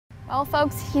Well,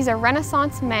 folks, he's a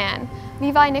Renaissance man.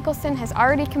 Levi Nicholson has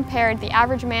already compared the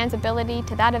average man's ability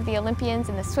to that of the Olympians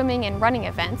in the swimming and running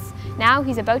events. Now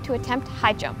he's about to attempt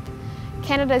high jump.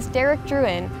 Canada's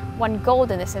Drouin won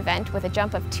gold in this event with a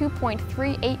jump of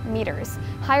 2.38 meters,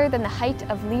 higher than the height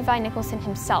of Levi Nicholson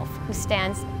himself, who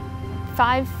stands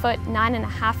 5 foot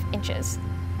 9.5 inches.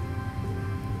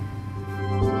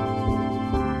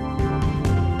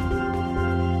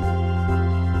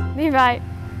 Levi,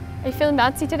 are you feeling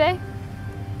bouncy today?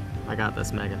 I got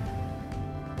this, Megan.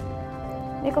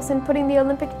 Nicholson putting the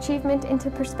Olympic achievement into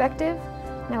perspective.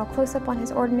 Now a close-up on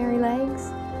his ordinary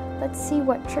legs. Let's see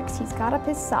what tricks he's got up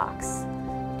his socks.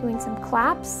 Doing some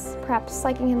claps, perhaps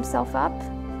psyching himself up.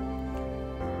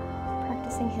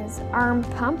 Practicing his arm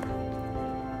pump.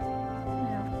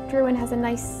 Now, Drouin has a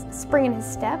nice spring in his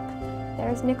step.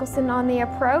 There's Nicholson on the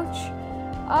approach.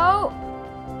 Oh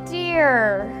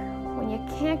dear! When you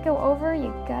can't go over,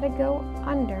 you gotta go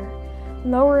under.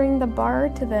 Lowering the bar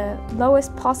to the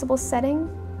lowest possible setting.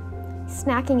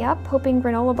 Snacking up, hoping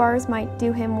granola bars might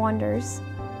do him wonders.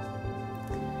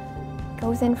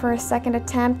 Goes in for a second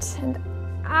attempt and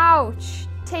ouch!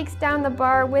 Takes down the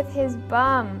bar with his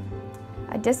bum.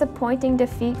 A disappointing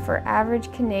defeat for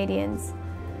average Canadians.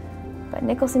 But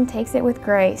Nicholson takes it with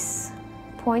grace.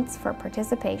 Points for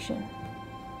participation.